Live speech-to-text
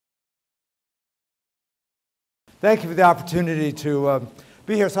Thank you for the opportunity to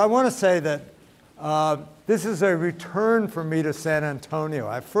be here. So I want to say that this is a return for me to San Antonio.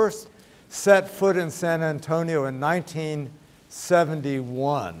 I first set foot in San Antonio in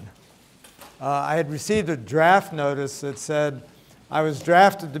 1971. I had received a draft notice that said I was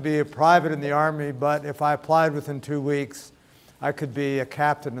drafted to be a private in the Army, but if I applied within 2 weeks, I could be a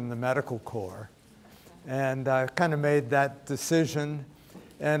captain in the medical corps. And I kind of made that decision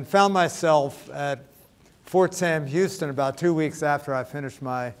and found myself at Fort Sam Houston about 2 weeks after I finished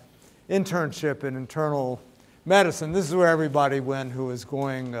my internship in internal medicine. This is where everybody went who was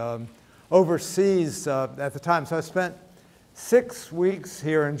going overseas at the time. So I spent 6 weeks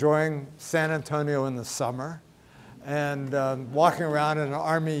here enjoying San Antonio in the summer and walking around in an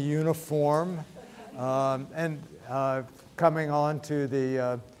Army uniform and coming onto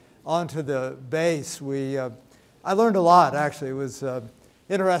the base. I learned a lot, actually. It was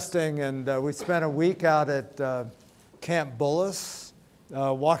interesting, and we spent a week out at Camp Bullis,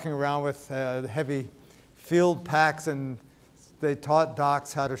 walking around with heavy field packs, and they taught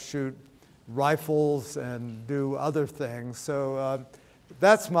docs how to shoot rifles and do other things. So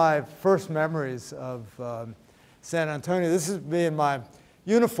that's my first memories of San Antonio. This is me in my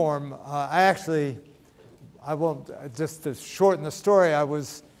uniform. Just to shorten the story, I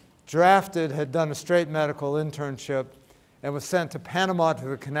was drafted, had done a straight medical internship, and was sent to Panama to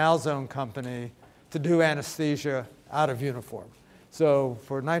the Canal Zone Company to do anesthesia out of uniform. So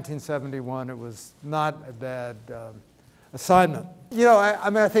for 1971, it was not a bad assignment. You know,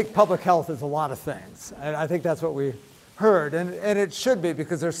 I think public health is a lot of things. And I think that's what we heard. And it should be,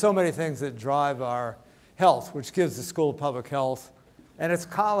 because there's so many things that drive our health, which gives the School of Public Health and its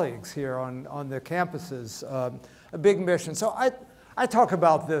colleagues here on the campuses a big mission. So I talk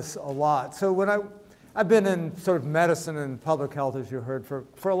about this a lot. So when I've been in sort of medicine and public health, as you heard,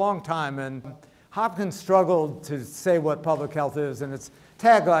 for a long time. And Hopkins struggled to say what public health is, and its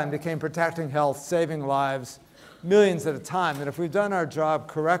tagline became protecting health, saving lives, millions at a time. And if we've done our job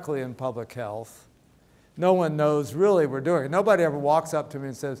correctly in public health, no one knows really we're doing it. Nobody ever walks up to me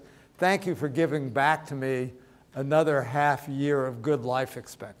and says, thank you for giving back to me another half year of good life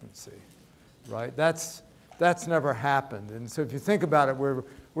expectancy, right? That's never happened. And so if you think about it,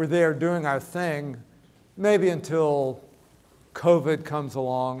 we're there doing our thing, maybe until COVID comes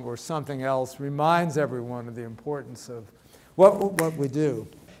along or something else reminds everyone of the importance of what we do.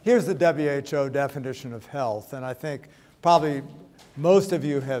 Here's the WHO definition of health, and I think probably most of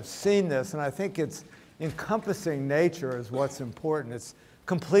you have seen this, and I think it's encompassing nature is what's important. It's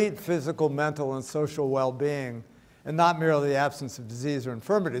complete physical, mental, and social well-being, and not merely the absence of disease or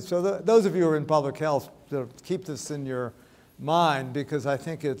infirmity. So those of you who are in public health, keep this in your mind, because I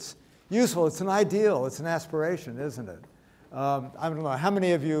think it's useful. It's an ideal. It's an aspiration, isn't it? I don't know. How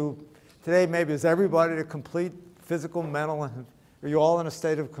many of you today, maybe is everybody a complete physical, mental, and are you all in a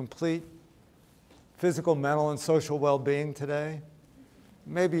state of complete physical, mental, and social well-being today?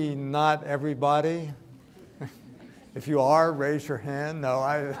 Maybe not everybody. If you are, raise your hand.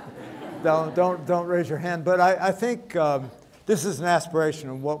 No, don't raise your hand. But I think this is an aspiration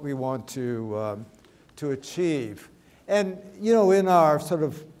of what we want to achieve. And you know, in our sort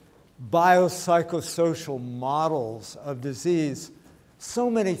of biopsychosocial models of disease,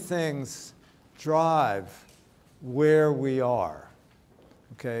 so many things drive where we are,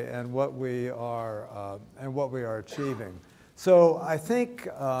 okay, and what we are achieving. So I think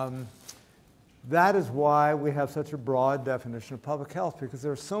that is why we have such a broad definition of public health, because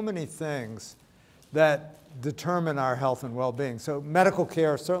there are so many things that determine our health and well-being. So medical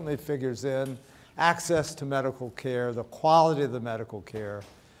care certainly figures in, access to medical care, the quality of the medical care,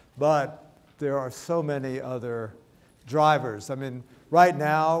 but there are so many other drivers. I mean, right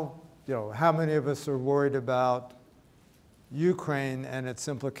now, you know, how many of us are worried about Ukraine and its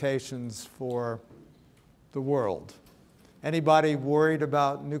implications for the world? Anybody worried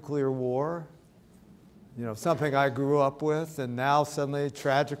about nuclear war? You know, something I grew up with, and now suddenly,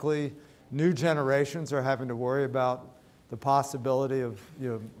 tragically, new generations are having to worry about the possibility of,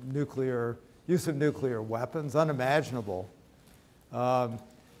 you know, use of nuclear weapons, unimaginable.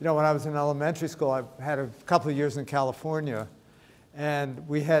 You know, when I was in elementary school, I had a couple of years in California, and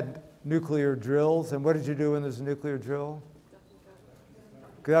we had nuclear drills. And what did you do when there's a nuclear drill?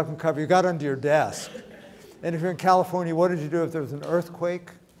 Get up and cover. You got under your desk. And if you're in California, what did you do if there was an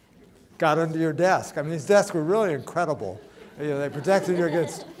earthquake? Got under your desk. I mean, these desks were really incredible. You know, they protected you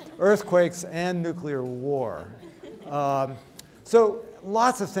against earthquakes and nuclear war. So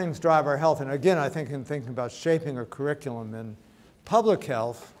lots of things drive our health. And again, I think in thinking about shaping a curriculum in public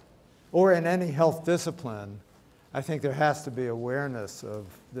health or in any health discipline, I think there has to be awareness of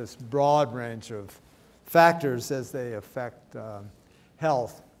this broad range of factors as they affect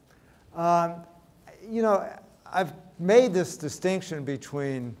health. You know, I've made this distinction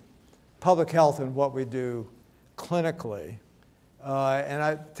between public health and what we do clinically. And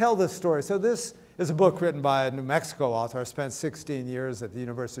I tell this story. So this is a book written by a New Mexico author. I spent 16 years at the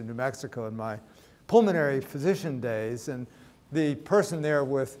University of New Mexico in my pulmonary physician days. And the person there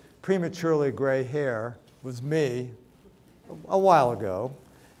with prematurely gray hair was me a while ago.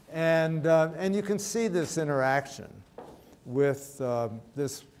 And you can see this interaction with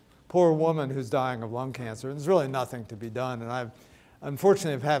this poor woman who's dying of lung cancer. And there's really nothing to be done. And I'm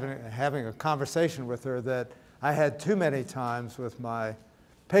unfortunately having a conversation with her that I had too many times with my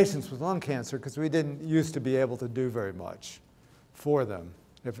patients with lung cancer because we didn't used to be able to do very much for them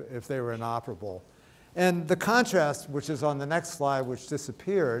if they were inoperable. And the contrast, which is on the next slide, which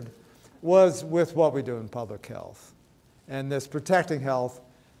disappeared, was with what we do in public health. And this protecting health,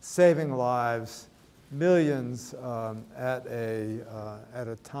 saving lives, millions at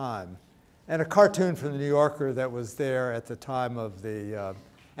a time. And a cartoon from the New Yorker that was there at the time of the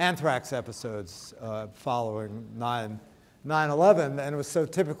anthrax episodes following 9/11, and it was so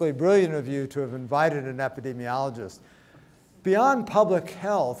typically brilliant of you to have invited an epidemiologist. Beyond public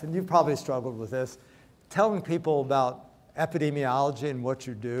health, and you've probably struggled with this, telling people about epidemiology and what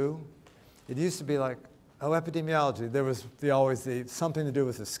you do, it used to be like, oh, epidemiology. There was always something to do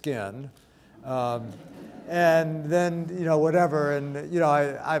with the skin. And then, you know, whatever. And, you know,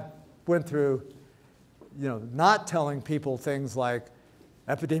 I went through, you know, not telling people things like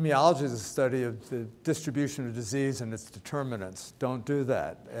epidemiology is a study of the distribution of disease and its determinants. Don't do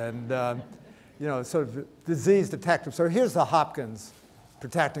that. And, you know, sort of disease detective. So here's the Hopkins,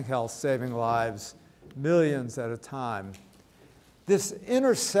 protecting health, saving lives, millions at a time. This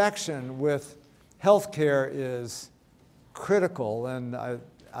intersection with healthcare is critical, and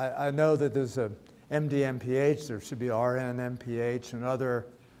I know that there's a MD-MPH, there should be RN-MPH and other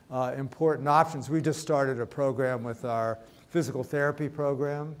important options. We just started a program with our physical therapy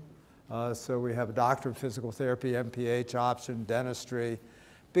program. So we have a doctor of physical therapy, MPH option, dentistry,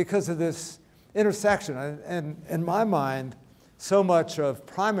 because of this intersection. And in my mind, so much of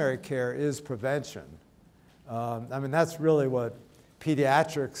primary care is prevention. I mean, that's really what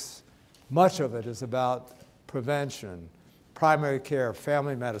pediatrics, much of it is about prevention, primary care,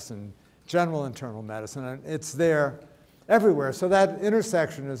 family medicine, general internal medicine, and it's there everywhere. So that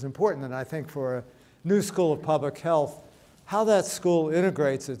intersection is important, and I think for a new school of public health, how that school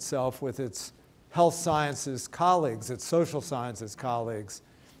integrates itself with its health sciences colleagues, its social sciences colleagues,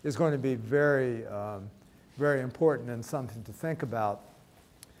 is going to be very, very important and something to think about.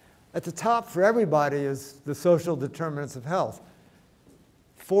 At the top for everybody is the social determinants of health.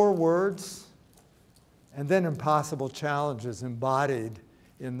 4 words, and then impossible challenges embodied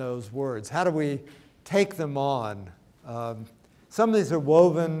in those words. How do we take them on? Some of these are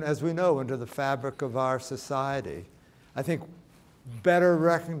woven, as we know, into the fabric of our society. I think better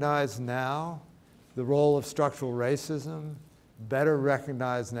recognize now the role of structural racism, better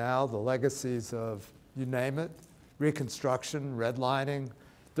recognize now the legacies of, you name it, Reconstruction, redlining.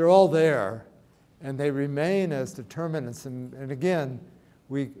 They're all there, and they remain as determinants. And again,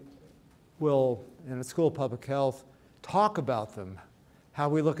 we will, in a school of public health, talk about them, how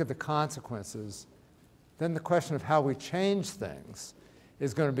we look at the consequences. Then the question of how we change things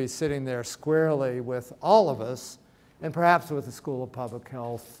is going to be sitting there squarely with all of us, and perhaps with the School of Public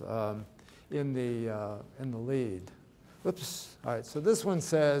Health in the lead. Oops. All right, so this one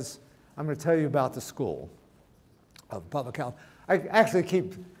says, I'm going to tell you about the School of Public Health. I actually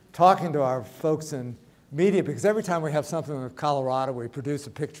keep talking to our folks in media because every time we have something with Colorado, we produce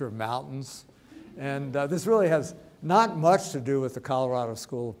a picture of mountains. And this really has not much to do with the Colorado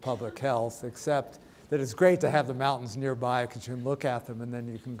School of Public Health, except that it's great to have the mountains nearby because you can look at them and then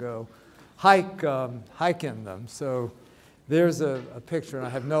you can go hike in them. So there's a picture, and I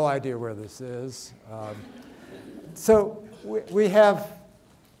have no idea where this is. So we have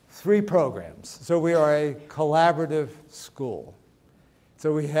 3 programs. So we are a collaborative school.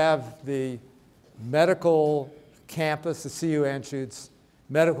 So we have the medical campus, the CU Anschutz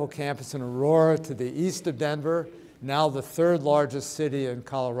Medical Campus in Aurora to the east of Denver, now the 3rd largest city in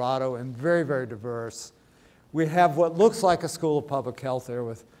Colorado, and very, very diverse. We have what looks like a school of public health there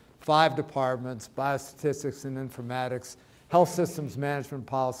with 5 departments: biostatistics and informatics, health systems management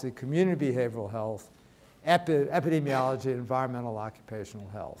policy, community behavioral health, epidemiology, and environmental occupational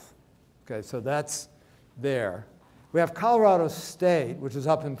health. Okay, so that's there. We have Colorado State, which is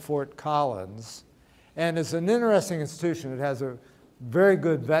up in Fort Collins, and it's an interesting institution. It has a very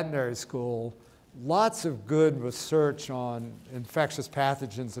good veterinary school, lots of good research on infectious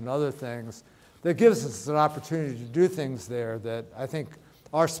pathogens and other things, that gives us an opportunity to do things there that I think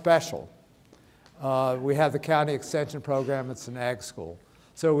are special. We have the county extension program. It's an ag school.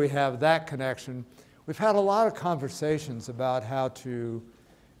 So we have that connection. We've had a lot of conversations about how to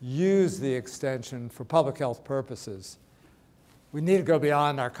use the extension for public health purposes. We need to go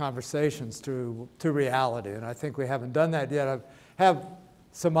beyond our conversations to reality, and I think we haven't done that yet. I have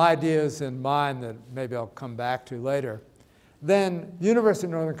some ideas in mind that maybe I'll come back to later. Then University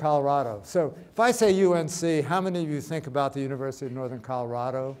of Northern Colorado. So if I say UNC, how many of you think about the University of Northern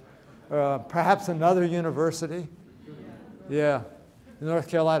Colorado? Perhaps another university? Yeah, North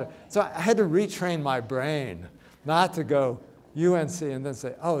Carolina. So I had to retrain my brain not to go UNC and then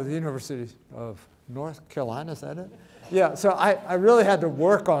say, oh, the University of North Carolina, is that it? Yeah, so I really had to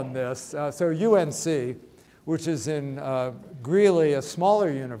work on this. So UNC, which is in Greeley, a smaller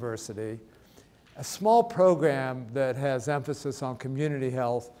university, a small program that has emphasis on community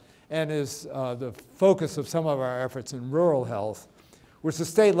health and is the focus of some of our efforts in rural health, which the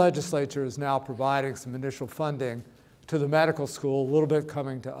state legislature is now providing some initial funding to the medical school, a little bit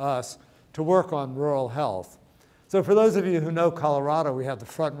coming to us, to work on rural health. So for those of you who know Colorado, we have the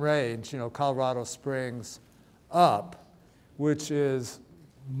Front Range, Colorado Springs up, which is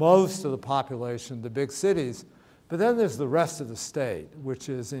most of the population, the big cities. But then there's the rest of the state, which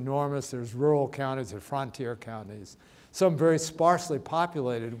is enormous. There's rural counties, there's frontier counties, some very sparsely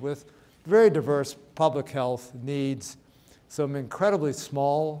populated with very diverse public health needs, some incredibly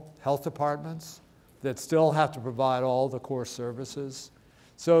small health departments that still have to provide all the core services.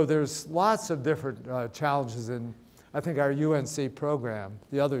 So there's lots of different challenges in, I think, our UNC program,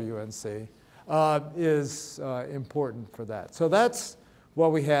 the other UNC, is important for that. So that's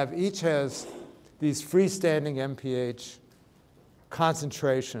what we have. Each has these freestanding MPH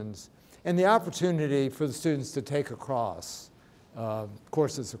concentrations and the opportunity for the students to take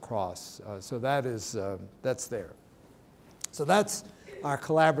courses across. So that is, that's there. So that's our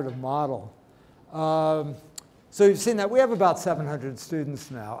collaborative model. So you've seen that. We have about 700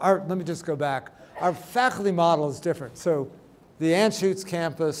 students now. Let me just go back. Our faculty model is different. So the Anschutz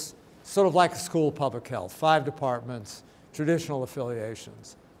campus, sort of like a school of public health, 5 departments, traditional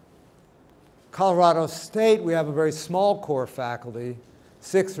affiliations. Colorado State, we have a very small core faculty,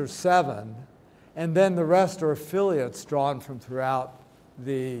 6 or 7, and then the rest are affiliates drawn from throughout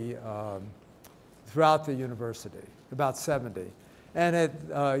the university, about 70. And at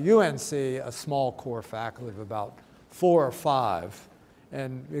UNC, a small core faculty of about 4 or 5.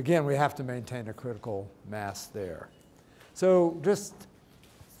 And again, we have to maintain a critical mass there. So just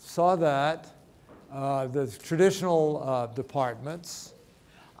saw that, the traditional departments.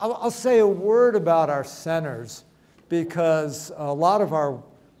 I'll say a word about our centers because a lot of our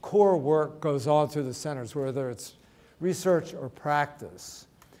core work goes on through the centers, whether it's research or practice.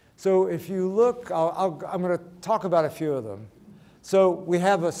 So if you look, I'm going to talk about a few of them. So we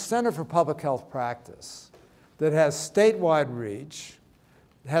have a Center for Public Health Practice that has statewide reach.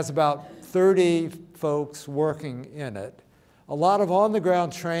 It has about 30 folks working in it. A lot of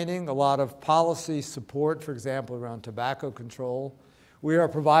on-the-ground training, a lot of policy support, for example, around tobacco control. We are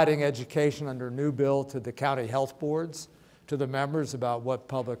providing education under a new bill to the county health boards, to the members about what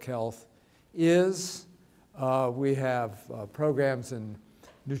public health is. We have programs in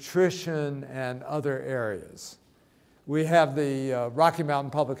nutrition and other areas. We have the Rocky Mountain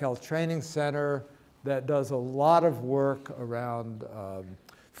Public Health Training Center that does a lot of work around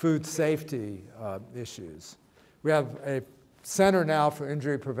food safety issues. We have a center now for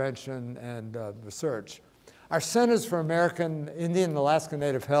injury prevention and research. Our Centers for American Indian and Alaska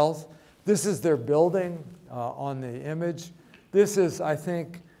Native Health, this is their building on the image. This is, I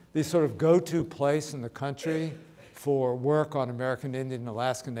think, the sort of go-to place in the country for work on American Indian and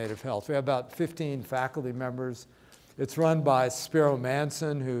Alaska Native Health. We have about 15 faculty members. It's run by Spiro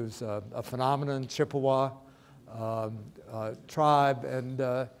Manson, who's a phenomenon, Chippewa tribe.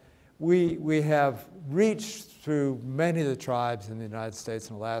 And we have reached through many of the tribes in the United States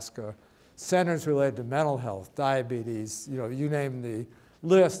and Alaska, centers related to mental health, diabetes, you name the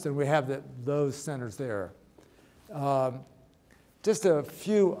list, and we have those centers there. Just a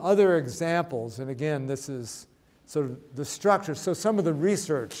few other examples, and again, this is sort of the structure. So some of the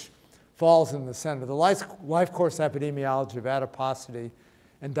research falls in the center. The Life Course Epidemiology of Adiposity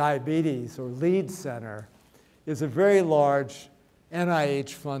and Diabetes, or LEAD Center, is a very large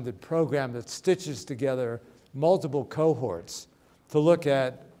NIH-funded program that stitches together multiple cohorts to look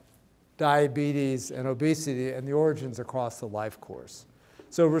at diabetes and obesity and the origins across the life course.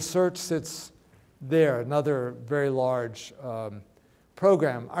 So research sits there, another very large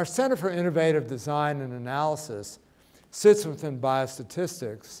program. Our Center for Innovative Design and Analysis sits within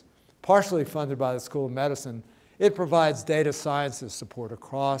biostatistics, partially funded by the School of Medicine. It provides data sciences support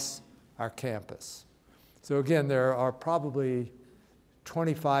across our campus. So again, there are probably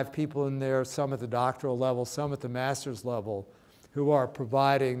 25 people in there, some at the doctoral level, some at the master's level, who are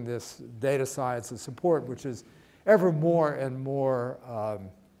providing this data sciences support, which is ever more and more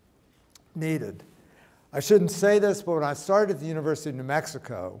needed. I shouldn't say this, but when I started at the University of New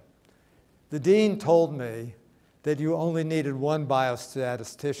Mexico, the dean told me that you only needed one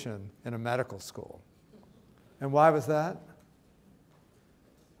biostatistician in a medical school. And why was that?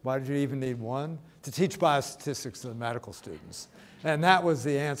 Why did you even need one? To teach biostatistics to the medical students. And that was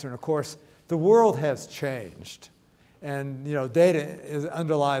the answer. And of course, the world has changed. And data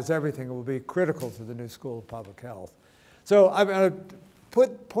underlies everything. It will be critical to the new School of Public Health. So I'm going to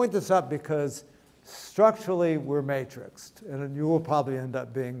point this up because structurally we're matrixed. And you will probably end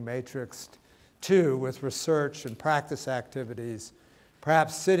up being matrixed too with research and practice activities,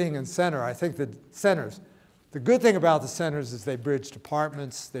 perhaps sitting in center. I think the centers, the good thing about the centers is they bridge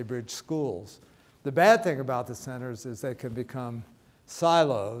departments, they bridge schools. The bad thing about the centers is they can become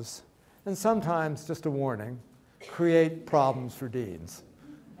silos, and sometimes, just a warning, create problems for deans.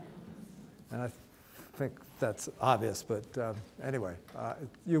 And I think that's obvious, but anyway,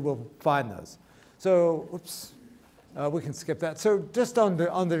 you will find those. So, oops, we can skip that. So just on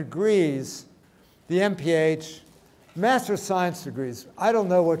the degrees, the MPH, Master of Science degrees, I don't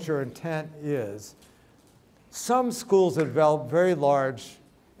know what your intent is. Some schools have developed very large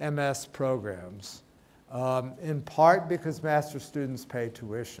MS programs, in part because master's students pay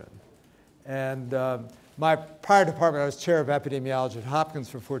tuition. And my prior department, I was chair of epidemiology at Hopkins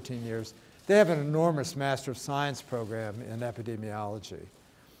for 14 years. They have an enormous Master of Science program in epidemiology.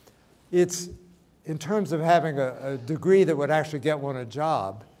 It's, in terms of having a degree that would actually get one a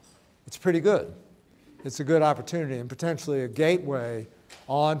job, it's pretty good. It's a good opportunity and potentially a gateway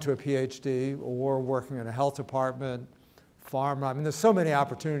on to a PhD or working in a health department, pharma. I mean, there's so many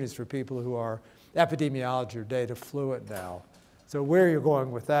opportunities for people who are epidemiology or data fluent now. So where you're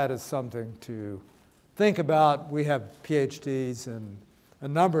going with that is something to think about. We have PhDs in a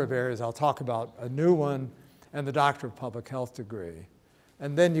number of areas. I'll talk about a new one and the Doctor of Public Health degree.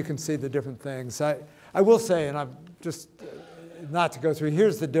 And then you can see the different things. I will say, and I'm just not to go through,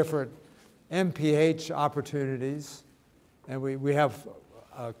 here's the different MPH opportunities. And we have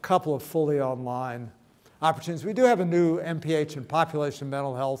a couple of fully online opportunities. We do have a new MPH in population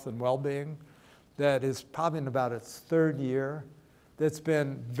mental health and well-being that is probably in about its third year that's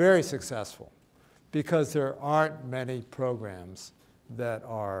been very successful because there aren't many programs that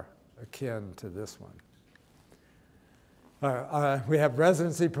are akin to this one. We have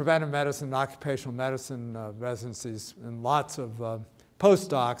residency, preventive medicine, and occupational medicine residencies, and lots of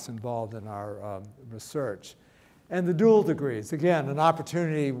postdocs involved in our research. And the dual degrees, again, an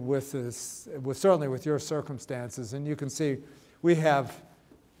opportunity with this, certainly with your circumstances. And you can see we have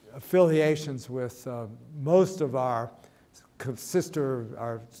affiliations with most of our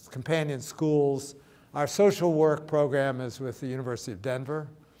our companion schools. Our social work program is with the University of Denver,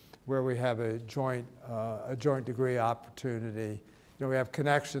 where we have a joint degree opportunity. We have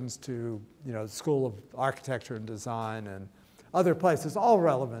connections to the School of Architecture and Design and other places, all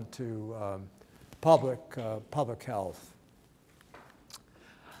relevant to public health.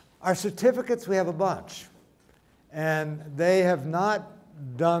 Our certificates, we have a bunch. And they have not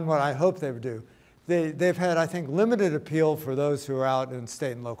done what I hoped they would do. They've had, I think, limited appeal for those who are out in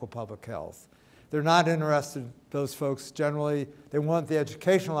state and local public health. They're not interested, those folks generally, they want the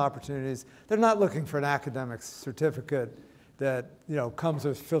educational opportunities. They're not looking for an academic certificate that comes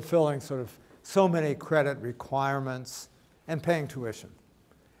with fulfilling sort of so many credit requirements and paying tuition.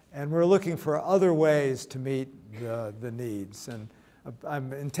 And we're looking for other ways to meet the needs. And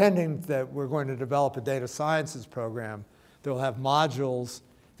I'm intending that we're going to develop a data sciences program that will have modules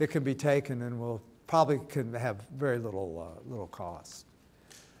that can be taken and will probably can have very little cost.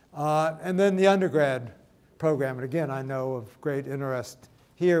 And then the undergrad program, and again, I know of great interest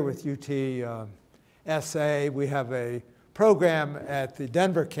here with UT SA. We have a program at the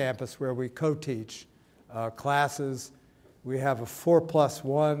Denver campus where we co-teach classes. We have a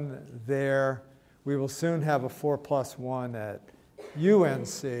 4+1 there. We will soon have a 4+1 at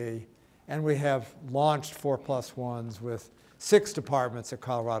UNC, and we have launched 4+1s with 6 departments at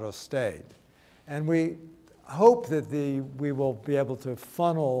Colorado State. And we hope that we will be able to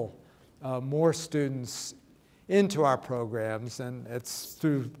funnel more students into our programs, and it's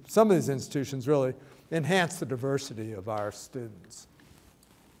through some of these institutions really enhance the diversity of our students.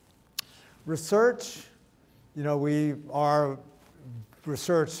 Research, we are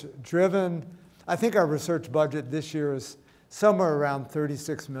research driven. I think our research budget this year is somewhere around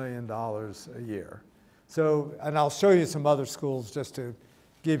 $36 million a year. So, and I'll show you some other schools just to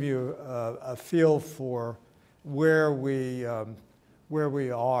give you a feel for where we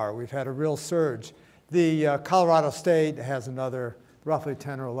are. We've had a real surge. The Colorado State has another roughly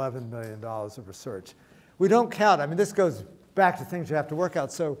 10 or $11 million of research. We don't count, I mean, this goes back to things you have to work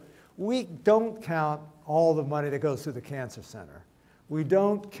out. So we don't count all the money that goes through the Cancer Center. We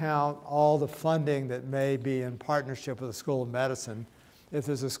don't count all the funding that may be in partnership with the School of Medicine if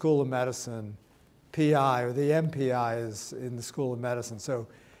there's a School of Medicine PI or the MPI is in the School of Medicine. So,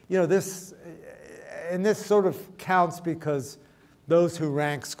 you know, this sort of counts because those who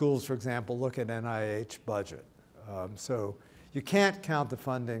rank schools, for example, look at NIH budget. So you can't count the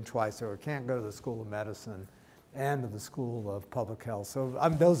funding twice, so it can't go to the School of Medicine and to the School of Public Health. So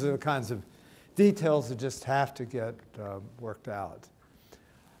those are the kinds of details that just have to get worked out.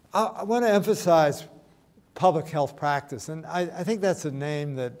 I want to emphasize public health practice, and I think that's a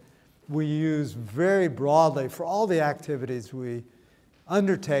name that we use very broadly for all the activities we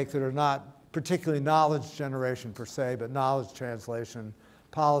undertake that are not particularly knowledge generation per se, but knowledge translation,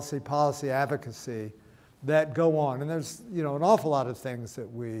 policy advocacy that go on. And there's, you know, an awful lot of things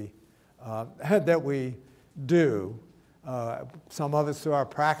that we do. Some of us through our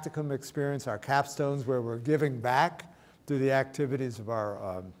practicum experience, our capstones, where we're giving back through the activities of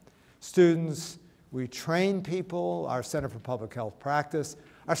our students. We train people, our Center for Public Health Practice.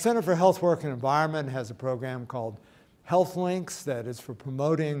 Our Center for Health, Work, and Environment has a program called Health Links that is for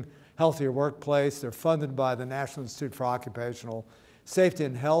promoting healthier workplace. They're funded by the National Institute for Occupational Safety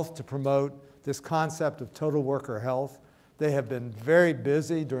and Health to promote this concept of total worker health. They have been very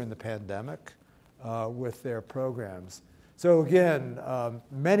busy during the pandemic with their programs. So again,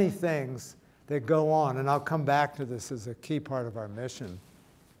 many things that go on, and I'll come back to this as a key part of our mission.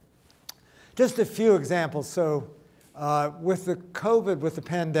 Just a few examples. So with the COVID, with the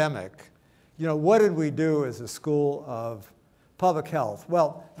pandemic, you know, what did we do as a School of Public Health?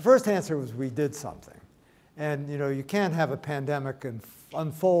 Well, the first answer was we did something. And you know, you can't have a pandemic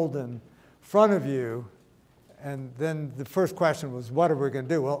unfold in front of you, and then the first question was, what are we going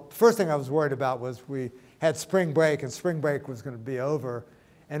to do? Well, the first thing I was worried about was we had spring break, and spring break was going to be over,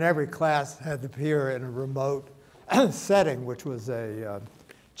 and every class had to appear in a remote setting, which was a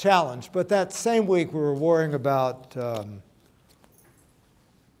challenge. But that same week, we were worrying about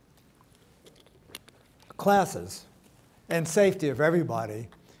classes and safety of everybody.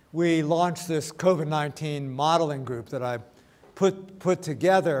 We launched this COVID-19 modeling group that I put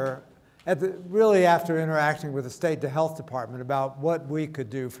together really after interacting with the state health department about what we could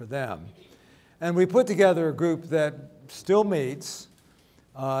do for them. And we put together a group that still meets,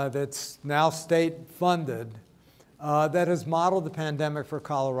 that's now state funded, that has modeled the pandemic for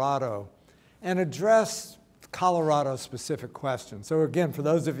Colorado and addressed Colorado-specific questions. So again, for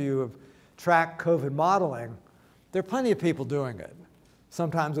those of you who have tracked COVID modeling, there are plenty of people doing it,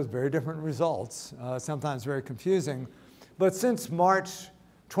 sometimes with very different results, sometimes very confusing. But since March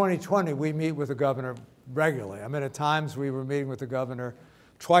 2020, we meet with the governor regularly. I mean, at times we were meeting with the governor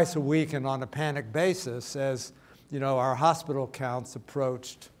twice a week and on a panic basis as, you know, our hospital counts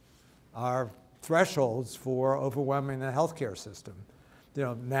approached our thresholds for overwhelming the healthcare system. You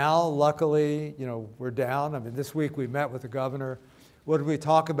know, now, luckily, you know, we're down. I mean, this week we met with the governor. What did we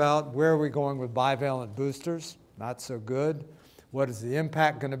talk about? Where are we going with bivalent boosters? Not so good. What is the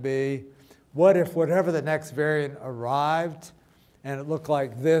impact going to be? What if whatever the next variant arrived and it looked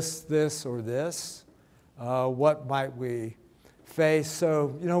like this, or this? What might we face?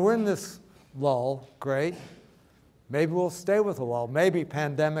 So, you know, we're in this lull. Great. Maybe we'll stay with a lull. Maybe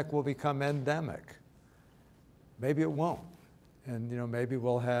pandemic will become endemic. Maybe it won't. And, you know, maybe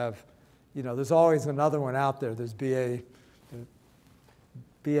we'll have, you know, there's always another one out there. There's BA.7,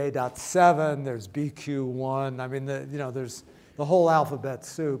 there's BQ1. I mean, you know, there's the whole alphabet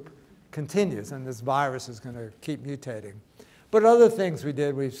soup continues, and this virus is going to keep mutating. But other things we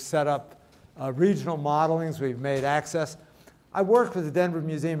did, we've set up regional modelings, we've made access. I worked with the Denver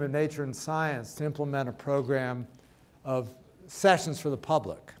Museum of Nature and Science to implement a program of sessions for the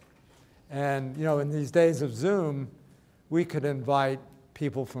public. And, you know, in these days of Zoom, we could invite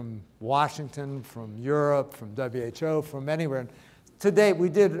people from Washington, from Europe, from WHO, from anywhere. And to date,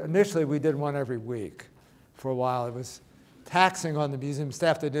 initially we did one every week for a while. It was taxing on the museum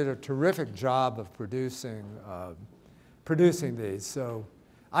staff. They did a terrific job of producing these. So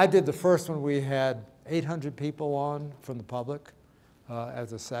I did the first one. We had 800 people on from the public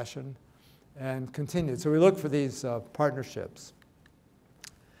as a session and continued. So we look for these partnerships.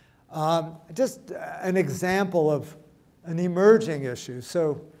 Just an example of an emerging issue.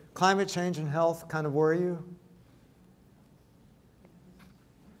 So climate change and health kind of worry you?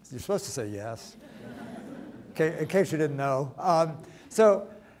 You're supposed to say yes, in case you didn't know. So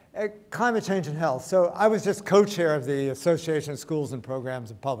climate change and health. So I was just co-chair of the Association of Schools and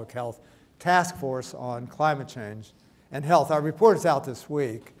Programs of Public Health Task Force on Climate Change and Health. Our report is out this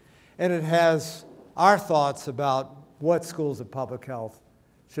week, and it has our thoughts about what schools of public health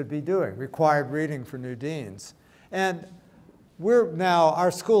should be doing, required reading for new deans. And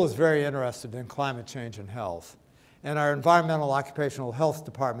our school is very interested in climate change and health. And our environmental occupational health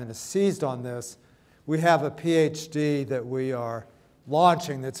department has seized on this. We have a PhD that we are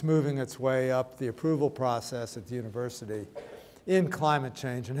launching that's moving its way up the approval process at the university in climate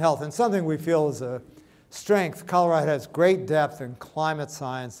change and health. And something we feel is a strength. Colorado has great depth in climate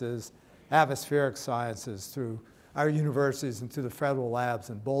sciences, atmospheric sciences through our universities and through the federal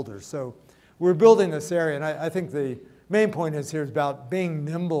labs in Boulder. So we're building this area, and I think the main point is here is about being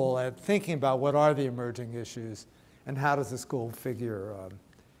nimble at thinking about what are the emerging issues and how does the school figure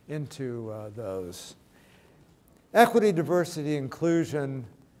into those. Equity, diversity, inclusion,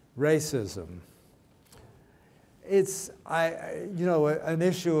 racism. It's an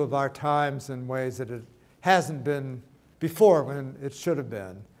issue of our times in ways that it hasn't been before when it should have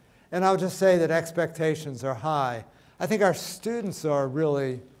been. And I'll just say that expectations are high. I think our students are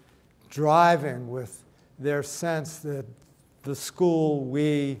really driving with their sense that the school,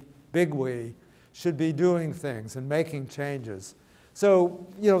 big we, should be doing things and making changes. So,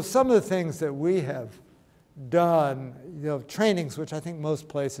 some of the things that we have done, trainings, which I think most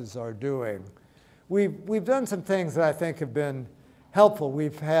places are doing, we've done some things that I think have been helpful. We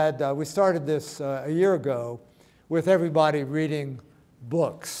started this a year ago with everybody reading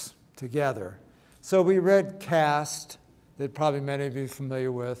books together. So we read Caste, that probably many of you are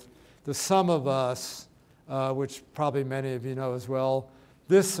familiar with, The Sum of Us, which probably many of you know as well.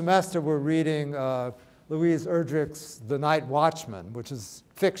 This semester we're reading Louise Erdrich's The Night Watchman, which is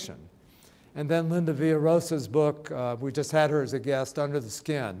fiction. And then Linda Villarosa's book, we just had her as a guest, Under the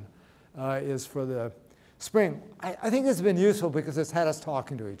Skin, is for the spring. I think this has been useful because it's had us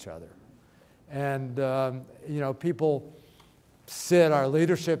talking to each other. And people our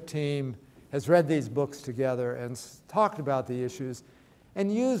leadership team has read these books together and talked about the issues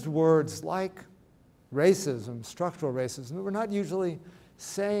and used words like racism, structural racism, that we're not usually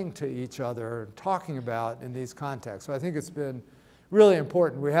saying to each other, talking about in these contexts. So I think it's been really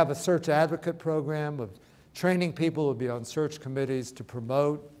important. We have a search advocate program of training people who will be on search committees to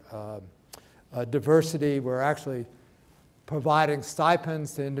promote diversity. We're actually providing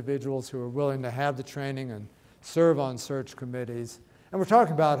stipends to individuals who are willing to have the training and serve on search committees. And we're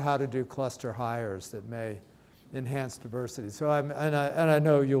talking about how to do cluster hires that may enhance diversity. So I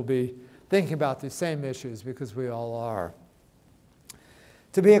know you'll be thinking about these same issues because we all are.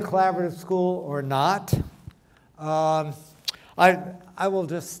 To be a collaborative school or not, I will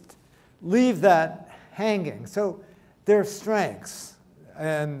just leave that hanging. So there are strengths,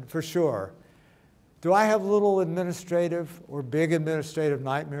 and for sure. Do I have little administrative or big administrative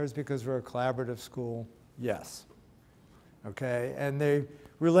nightmares because we're a collaborative school? Yes. Okay, and they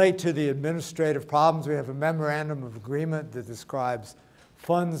relate to the administrative problems. We have a memorandum of agreement that describes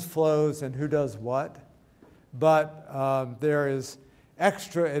funds flows and who does what. But there is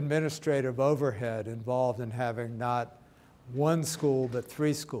extra administrative overhead involved in having not one school but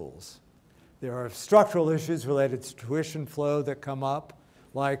 3 schools. There are structural issues related to tuition flow that come up,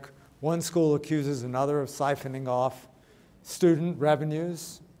 like one school accuses another of siphoning off student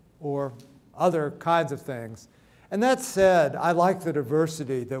revenues or other kinds of things. And that said, I like the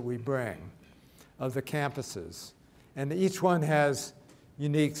diversity that we bring of the campuses. And each one has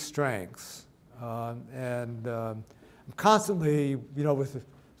unique strengths. I'm constantly, with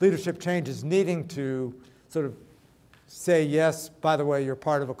leadership changes, needing to sort of say, yes, by the way, you're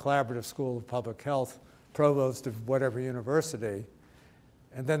part of a collaborative school of public health, provost of whatever university,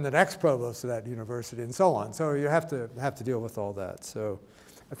 and then the next provost of that university, and so on. So you have to deal with all that. So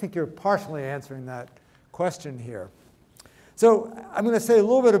I think you're partially answering that question here. So I'm going to say a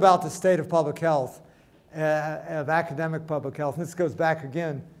little bit about the state of public health, of academic public health. And this goes back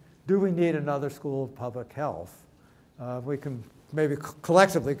again, do we need another school of public health? We can maybe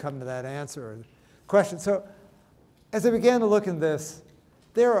collectively come to that answer or question. So as I began to look at this,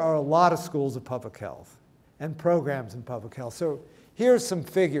 there are a lot of schools of public health and programs in public health. So here's some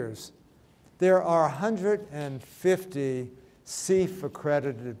figures. There are 150 CEF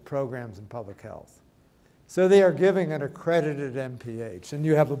accredited programs in public health. So they are giving an accredited MPH, and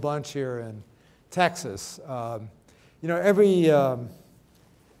you have a bunch here in Texas.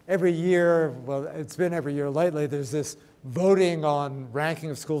 Every year, well, it's been every year lately, there's this voting on ranking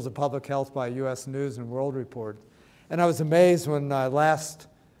of schools of public health by U.S. News and World Report. And I was amazed when I last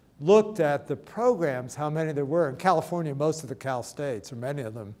looked at the programs, how many there were. In California, most of the Cal States, or many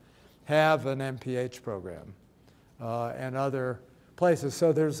of them, have an MPH program and other places.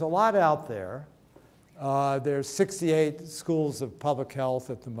 So there's a lot out there. There's 68 schools of public health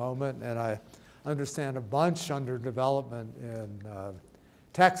at the moment, and I understand a bunch under development in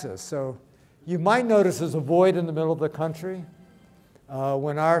Texas. So you might notice there's a void in the middle of the country.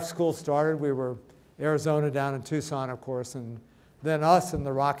 When our school started, we were Arizona down in Tucson, of course, and then us in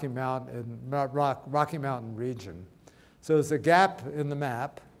the Rocky Mountain region. So there's a gap in the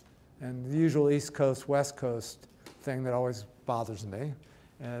map, and the usual East Coast, West Coast thing that always bothers me.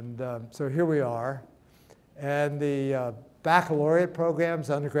 And so here we are. And the baccalaureate programs,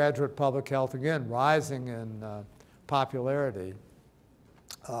 undergraduate public health, again, rising in popularity.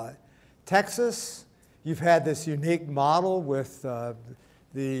 Texas, you've had this unique model with the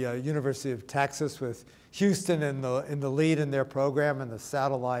University of Texas, with Houston in the lead in their program and the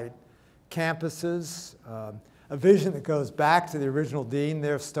satellite campuses. A vision that goes back to the original dean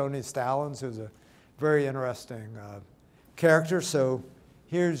there, Stoney Stallings, who's a very interesting character. So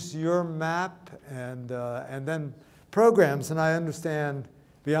here's your map, and then programs. And I understand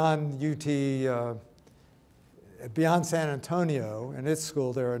beyond UT, beyond San Antonio and its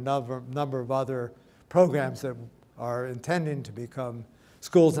school, there are a number of other programs that are intending to become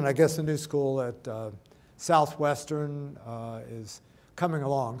schools. And I guess the new school at Southwestern is coming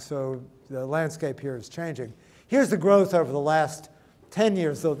along. So the landscape here is changing. Here's the growth over the last 10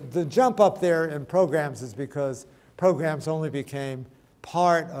 years. So the jump up there in programs is because programs only became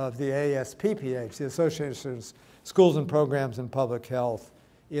part of the ASPPH, the Association of Schools and Programs in Public Health,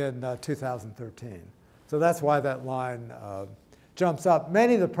 in 2013. So that's why that line jumps up.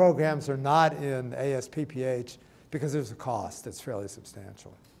 Many of the programs are not in ASPPH because there's a cost that's fairly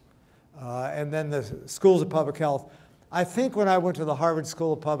substantial. And then the schools of public health. I think when I went to the Harvard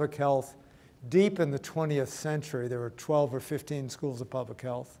School of Public Health, deep in the 20th century, there were 12 or 15 schools of public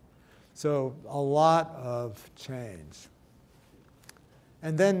health. So a lot of change.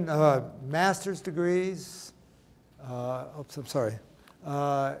 And then master's degrees. Oops, I'm sorry.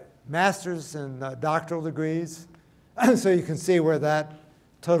 Master's and doctoral degrees. So you can see where that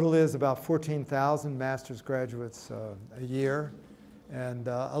total is, about 14,000 master's graduates a year, and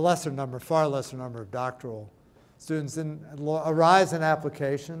a lesser number, far lesser number of doctoral students. And a rise in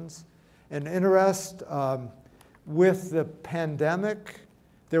applications. And interest with the pandemic,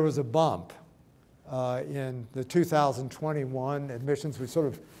 there was a bump in the 2021 admissions. We sort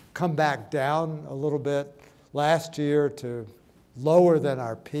of come back down a little bit last year to lower than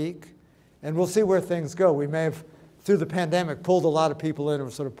our peak. And we'll see where things go. We may have, through the pandemic, pulled a lot of people in and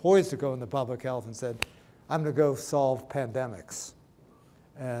were sort of poised to go into public health and said, I'm going to go solve pandemics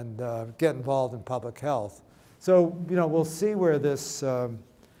and get involved in public health. So, we'll see where this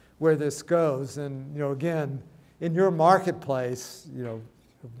goes. And, again, in your marketplace,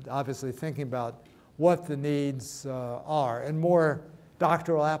 obviously thinking about what the needs are, and more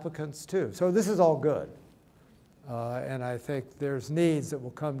doctoral applicants too. So this is all good. And I think there's needs that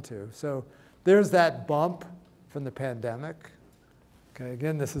we'll come to. So there's that bump from the pandemic. Okay,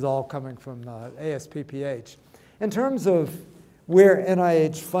 again, this is all coming from ASPPH. In terms of where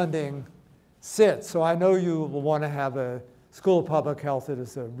NIH funding sits, so I know you will want to have a School of Public Health that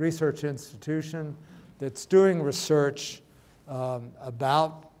is a research institution that's doing research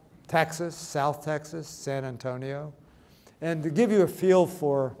about Texas, South Texas, San Antonio. And to give you a feel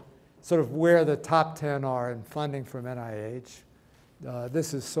for sort of where the top 10 are in funding from NIH,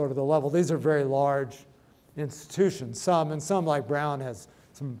 this is sort of the level. These are very large institutions. Some like Brown has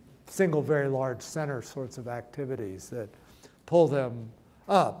some single very large center sorts of activities that pull them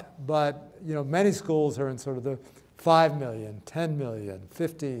up. But many schools are in sort of the 5 million, 10 million,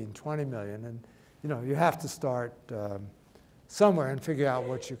 15, 20 million. And you have to start somewhere and figure out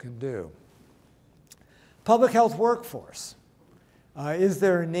what you can do. Public health workforce. Is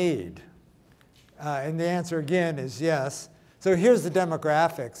there a need? And the answer again is yes. So here's the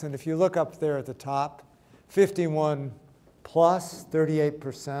demographics. And if you look up there at the top, 51 plus,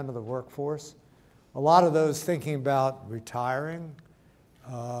 38% of the workforce. A lot of those thinking about retiring.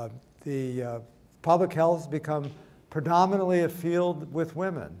 The public health has become predominantly a field with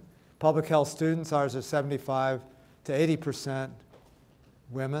women. Public health students, ours are 75 to 80%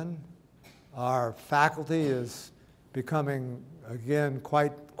 women. Our faculty is becoming, again,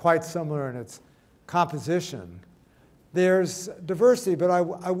 quite similar in its composition. There's diversity, but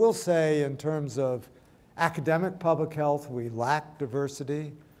I will say in terms of academic public health, we lack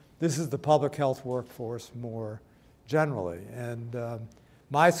diversity. This is the public health workforce more generally. And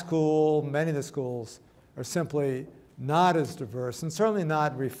my school, many of the schools, are simply not as diverse, and certainly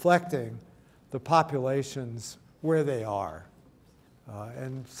not reflecting the populations where they are,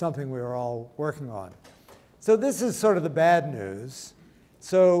 and something we are all working on. So this is sort of the bad news.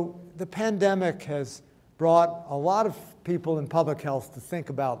 So the pandemic has brought a lot of people in public health to think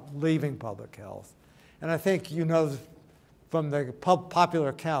about leaving public health. And I think you know from the popular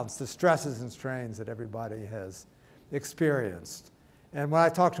accounts the stresses and strains that everybody has experienced. And when I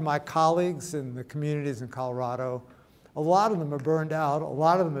talk to my colleagues in the communities in Colorado, a lot of them are burned out, a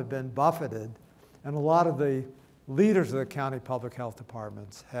lot of them have been buffeted, and a lot of the leaders of the county public health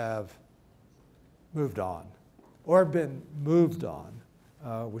departments have moved on or been moved on,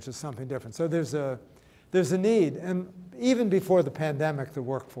 which is something different. So there's a need. And even before the pandemic, the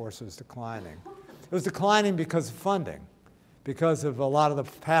workforce was declining. It was declining because of funding, because of a lot of the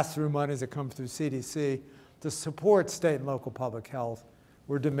pass-through monies that come through CDC to support state and local public health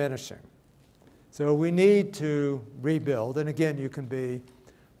were diminishing. So we need to rebuild. And again, you can be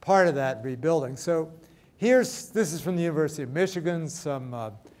part of that rebuilding. So this is from the University of Michigan,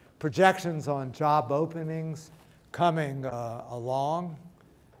 some projections on job openings coming along.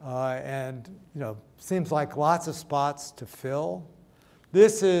 And seems like lots of spots to fill.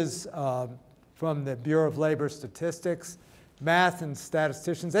 This is from the Bureau of Labor Statistics, math and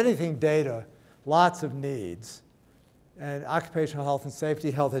statisticians, anything data, lots of needs. And occupational health and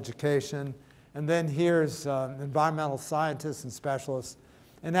safety, health education. And then here's environmental scientists and specialists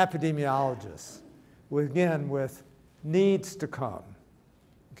and epidemiologists, with needs to come.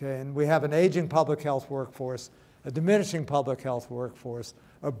 Okay, and we have an aging public health workforce, a diminishing public health workforce,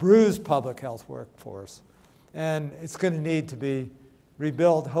 a bruised public health workforce. And it's going to need to be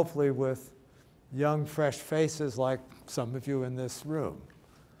rebuilt, hopefully with young, fresh faces like some of you in this room.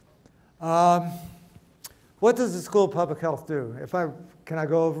 What does the School of Public Health do? Can I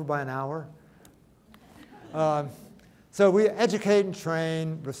go over by an hour? So we educate and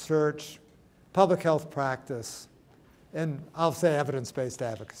train, research, public health practice, and I'll say evidence-based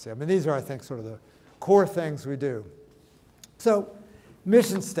advocacy. I mean, these are, I think, sort of the core things we do. So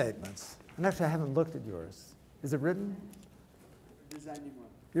mission statements. And actually, I haven't looked at yours. Is it written? I'm designing one.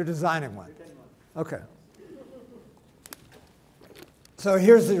 You're designing one. OK. So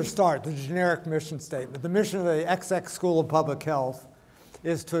here's your start, the generic mission statement. The mission of the XX School of Public Health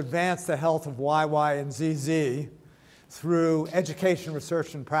is to advance the health of YY and ZZ through education,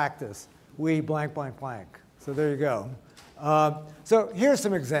 research, and practice. We blank, blank, blank. So there you go. So here's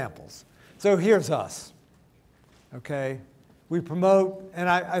some examples. So here's us. OK? We promote, and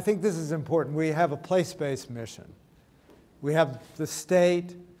I think this is important, we have a place-based mission. We have the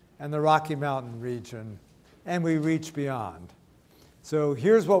state and the Rocky Mountain region, and we reach beyond. So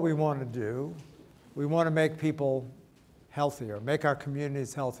here's what we want to do. We want to make people healthier, make our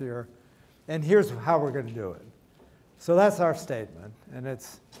communities healthier, and here's how we're going to do it. So that's our statement, and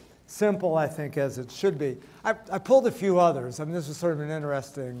it's simple, I think, as it should be. I pulled a few others. I mean, this was sort of an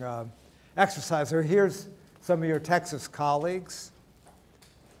interesting exercise. So here's some of your Texas colleagues.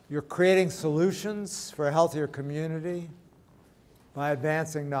 You're creating solutions for a healthier community by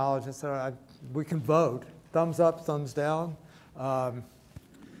advancing knowledge. And so we can vote. Thumbs up, thumbs down.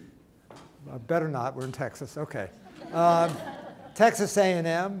 Better not, we're in Texas. OK. Texas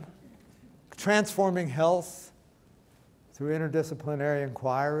A&M, transforming health through interdisciplinary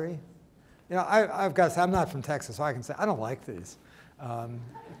inquiry. I've got to say, I'm not from Texas, so I can say I don't like these.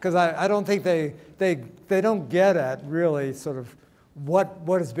 Because I don't think they don't get at really sort of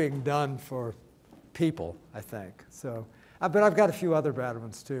what is being done for people, I think. So, but I've got a few other bad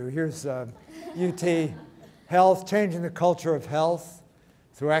ones too. Here's UT Health, changing the culture of health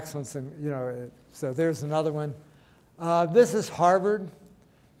through excellence. And so there's another one. This is Harvard.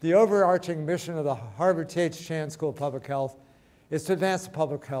 The overarching mission of the Harvard T.H. Chan School of Public Health is to advance the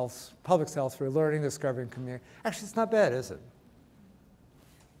public health through learning, discovery, and community. Actually, it's not bad, is it?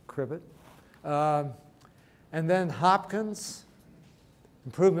 Cribbit. And then Hopkins,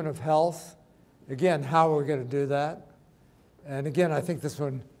 improvement of health. Again, how are we going to do that? And again, I think this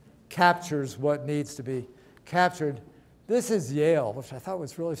one captures what needs to be captured. This is Yale, which I thought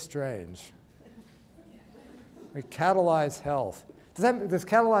was really strange. We catalyze health. Does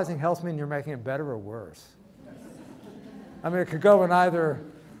catalyzing health mean you're making it better or worse? I mean, it could go in either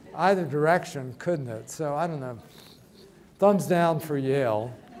direction, couldn't it? So I don't know. Thumbs down for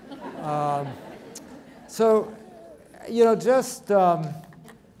Yale. So, just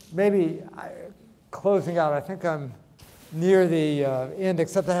maybe closing out, I think I'm near the end,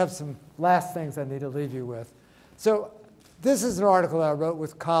 except I have some last things I need to leave you with. So this is an article that I wrote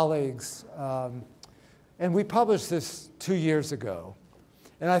with colleagues, and we published this 2 years ago.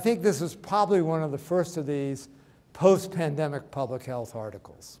 And I think this was probably one of the first of these post-pandemic public health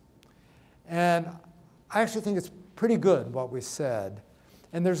articles. And I actually think it's pretty good what we said.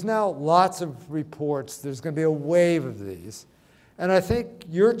 And there's now lots of reports. There's going to be a wave of these. And I think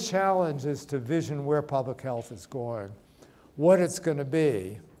your challenge is to vision where public health is going, what it's going to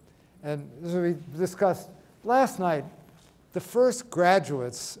be. And as we discussed last night, the first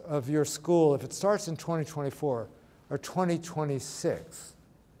graduates of your school, if it starts in 2024, are 2026.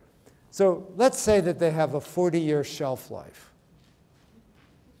 So let's say that they have a 40-year shelf life.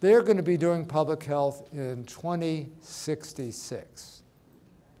 They're going to be doing public health in 2066.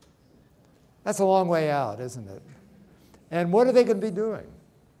 That's a long way out, isn't it? And what are they going to be doing?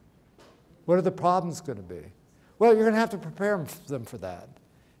 What are the problems going to be? Well, you're going to have to prepare them for that.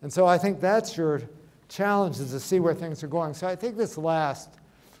 And so I think that's your challenge, is to see where things are going. So I think this last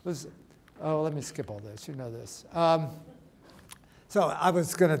was, oh, let me skip all this. You know this. So I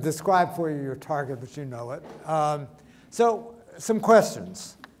was going to describe for you your target, but you know it. So some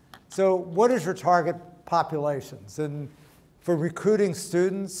questions. So what is your target populations? And for recruiting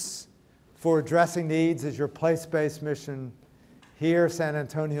students, for addressing needs, is your place-based mission here, San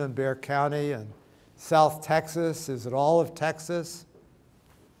Antonio and Bexar County, and South Texas? Is it all of Texas?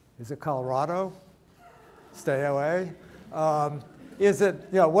 Is it Colorado? Stay away. Is it,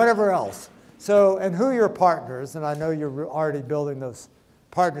 whatever else? So, and who are your partners? And I know you're already building those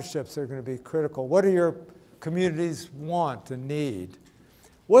partnerships that are going to be critical. What do your communities want and need?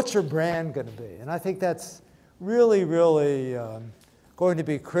 What's your brand going to be? And I think that's really, really going to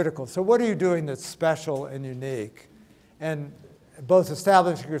be critical. So what are you doing that's special and unique? And both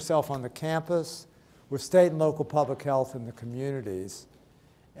establishing yourself on the campus, with state and local public health in the communities.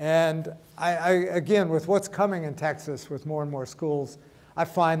 And again, with what's coming in Texas with more and more schools, I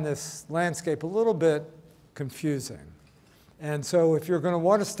find this landscape a little bit confusing. And so if you're going to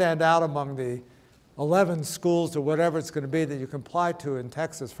want to stand out among the 11 schools or whatever it's going to be that you can apply to in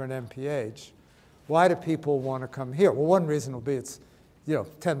Texas for an MPH, why do people want to come here? Well, one reason will be it's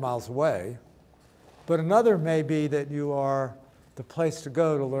 10 miles away. But another may be that you are the place to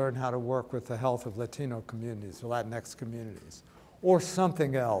go to learn how to work with the health of Latino communities or Latinx communities, or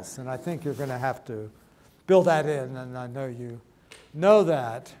something else. And I think you're going to have to build that in, and I know you know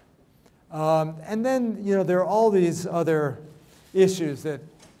that. And then, there are all these other issues that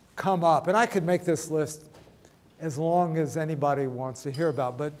come up. And I could make this list as long as anybody wants to hear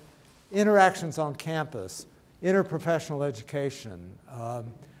about, but interactions on campus, interprofessional education.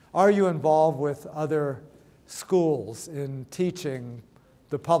 Are you involved with other schools in teaching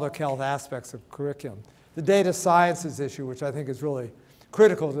the public health aspects of curriculum? The data sciences issue, which I think is really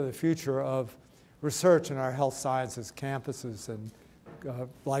critical to the future of research in our health sciences campuses, and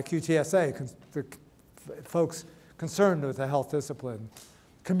like UTSA, the folks concerned with the health discipline.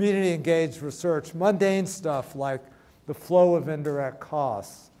 Community engaged research, mundane stuff like the flow of indirect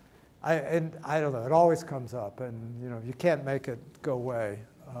costs. And I don't know, it always comes up, and you can't make it go away.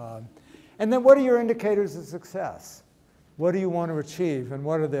 And then what are your indicators of success? What do you want to achieve, and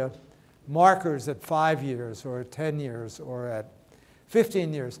what are the markers at 5 years or at 10 years or at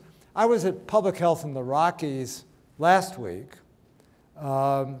 15 years? I was at Public Health in the Rockies last week,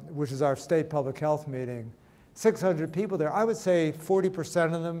 which is our state public health meeting. 600 people there. I would say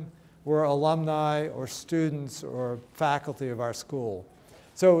 40% of them were alumni or students or faculty of our school.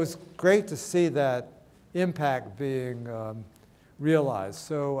 So it was great to see that impact being realized.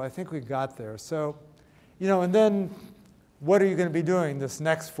 So I think we got there. So, and then what are you going to be doing this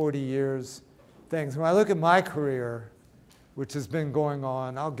next 40 years? Things. When I look at my career, which has been going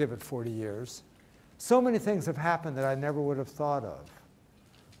on, I'll give it 40 years, so many things have happened that I never would have thought of.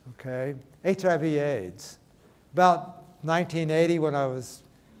 Okay? HIV/AIDS. About 1980, when I was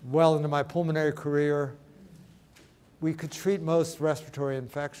well into my pulmonary career, we could treat most respiratory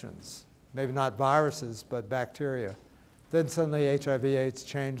infections. Maybe not viruses, but bacteria. Then suddenly HIV/AIDS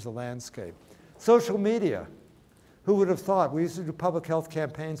changed the landscape. Social media. Who would have thought? We used to do public health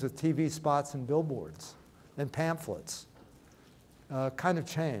campaigns with TV spots and billboards and pamphlets. Kind of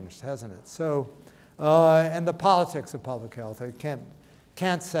changed, hasn't it? So, and the politics of public health, I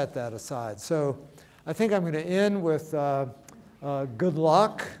can't set that aside. So I think I'm going to end with good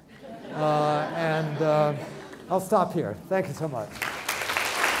luck, and I'll stop here. Thank you so much.